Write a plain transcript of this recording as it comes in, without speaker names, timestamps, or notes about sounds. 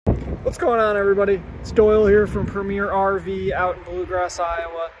What's going on, everybody? It's Doyle here from Premier RV out in Bluegrass,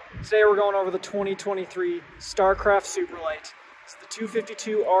 Iowa. Today we're going over the 2023 Starcraft Super Lite. It's the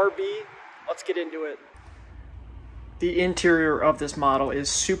 252 RB. Let's get into it. The interior of this model is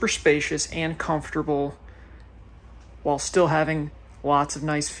super spacious and comfortable while still having lots of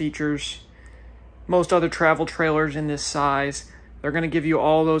nice features. Most other travel trailers in this size, they're going to give you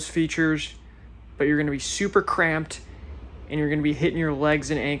all those features, but you're going to be super cramped and you're going to be hitting your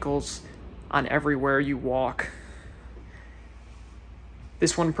legs and ankles on everywhere you walk.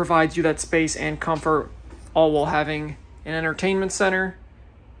 This one provides you that space and comfort, all while having an entertainment center,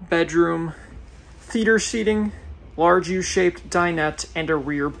 bedroom, theater seating, large U-shaped dinette, and a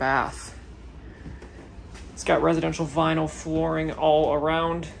rear bath. It's got residential vinyl flooring all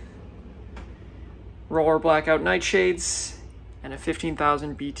around, roller blackout nightshades, and a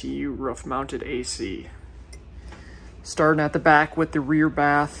 15,000 BTU roof-mounted AC. Starting at the back with the rear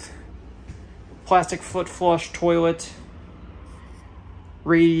bath, plastic foot flush toilet,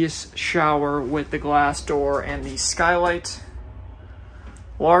 radius shower with the glass door and the skylight,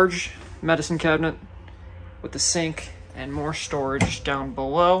 large medicine cabinet with the sink and more storage down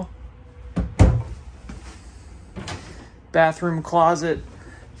below, bathroom closet,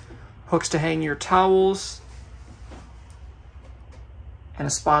 hooks to hang your towels, and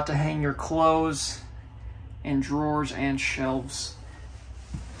a spot to hang your clothes, and drawers and shelves.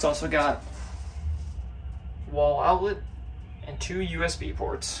 It's also got wall outlet and 2 USB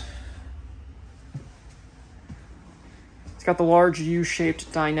ports. It's got the large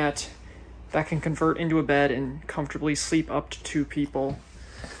U-shaped dinette that can convert into a bed and comfortably sleep up to 2 people.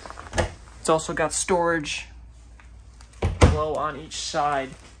 It's also got storage below on each side.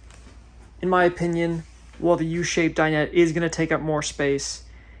 In my opinion, while the U-shaped dinette is going to take up more space,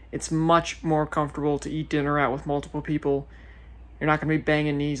 it's much more comfortable to eat dinner at with multiple people. You're not going to be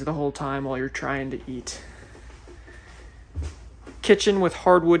banging knees the whole time while you're trying to eat. Kitchen with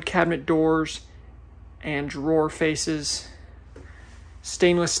hardwood cabinet doors and drawer faces.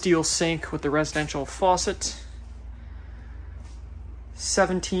 Stainless steel sink with the residential faucet.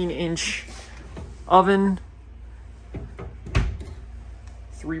 17-inch oven.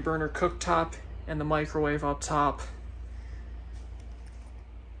 3-burner cooktop and the microwave up top.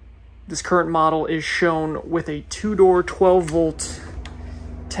 This current model is shown with a 2-door, 12-volt,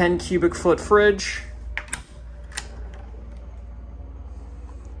 10 cubic foot fridge.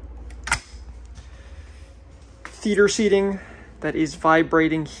 Theater seating that is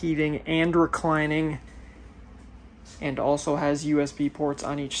vibrating, heating, and reclining, and also has USB ports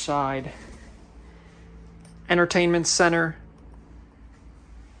on each side. Entertainment center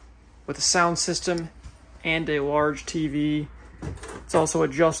with a sound system and a large TV. It's also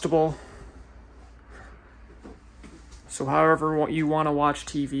adjustable, so however you want to watch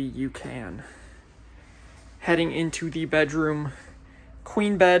TV, you can. Heading into the bedroom,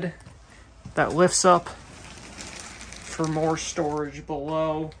 queen bed that lifts up for more storage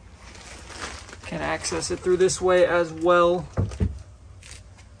below. Can access it through this way as well.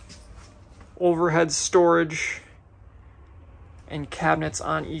 Overhead storage and cabinets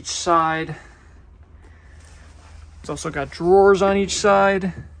on each side. It's also got drawers on each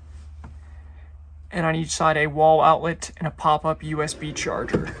side, and on each side a wall outlet and a pop-up USB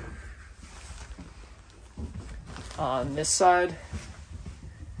charger. On this side,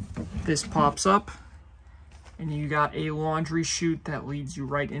 this pops up, and you got a laundry chute that leads you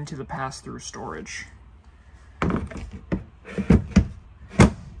right into the pass-through storage.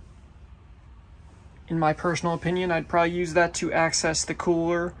 In my personal opinion, I'd probably use that to access the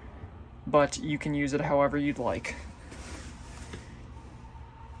cooler, but you can use it however you'd like.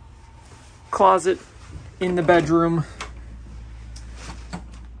 Closet in the bedroom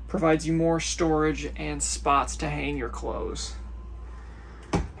provides you more storage and spots to hang your clothes.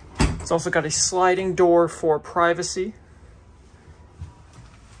 It's also got a sliding door for privacy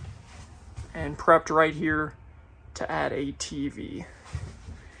and prepped right here to add a TV.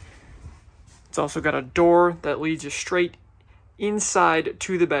 It's also got a door that leads you straight inside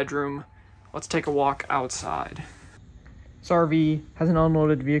to the bedroom. Let's take a walk outside. This RV has an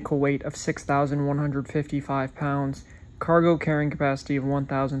unloaded vehicle weight of 6,155 pounds, cargo carrying capacity of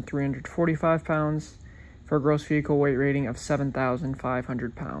 1,345 pounds, for a gross vehicle weight rating of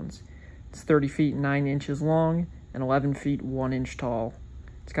 7,500 pounds. It's 30 feet 9 inches long and 11 feet 1 inch tall.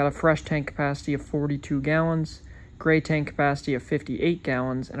 It's got a fresh tank capacity of 42 gallons, gray tank capacity of 58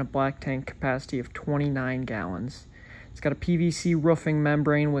 gallons, and a black tank capacity of 29 gallons. It's got a PVC roofing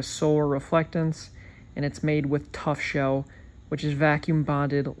membrane with solar reflectance, and it's made with Tuffshell, which is vacuum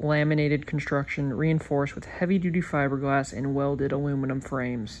bonded, laminated construction reinforced with heavy-duty fiberglass and welded aluminum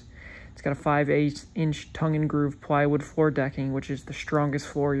frames. It's got a 5/8-inch tongue and groove plywood floor decking, which is the strongest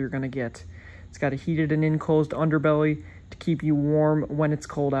floor you're going to get. It's got a heated and enclosed underbelly to keep you warm when it's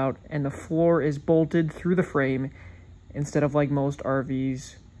cold out, and the floor is bolted through the frame instead of like most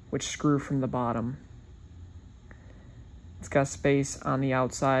RVs, which screw from the bottom. It's got space on the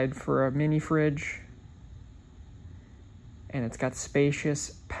outside for a mini fridge, and it's got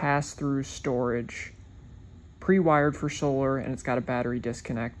spacious pass-through storage, pre-wired for solar, and it's got a battery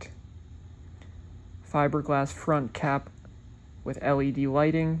disconnect. Fiberglass front cap with LED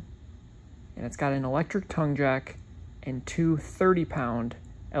lighting, and it's got an electric tongue jack and two 30-pound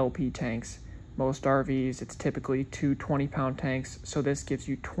LP tanks. Most RVs, it's typically two 20-pound tanks, so this gives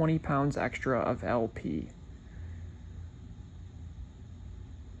you 20 pounds extra of LP.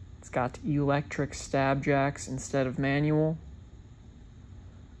 It's got electric stab jacks instead of manual.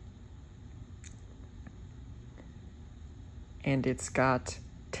 And it's got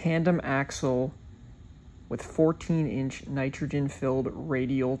tandem axle with 14-inch nitrogen-filled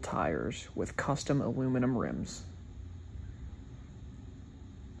radial tires with custom aluminum rims.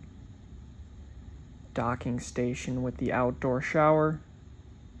 Docking station with the outdoor shower.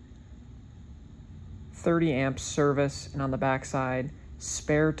 30 amps service, and on the backside,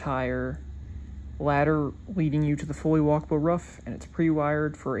 spare tire, ladder leading you to the fully walkable roof, and it's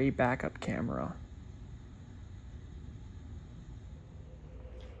pre-wired for a backup camera.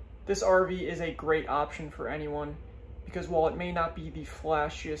 This RV is a great option for anyone because while it may not be the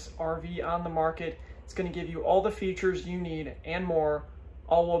flashiest RV on the market, it's going to give you all the features you need and more,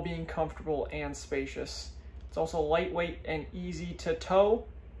 all while being comfortable and spacious. It's also lightweight and easy to tow,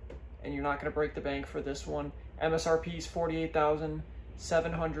 and you're not going to break the bank for this one. MSRP is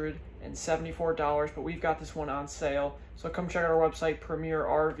 $48,774, but we've got this one on sale. So come check out our website,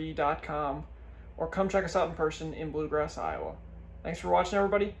 premierrv.com, or come check us out in person in Bluegrass, Iowa. Thanks for watching,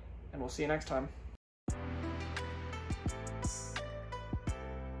 everybody, and we'll see you next time.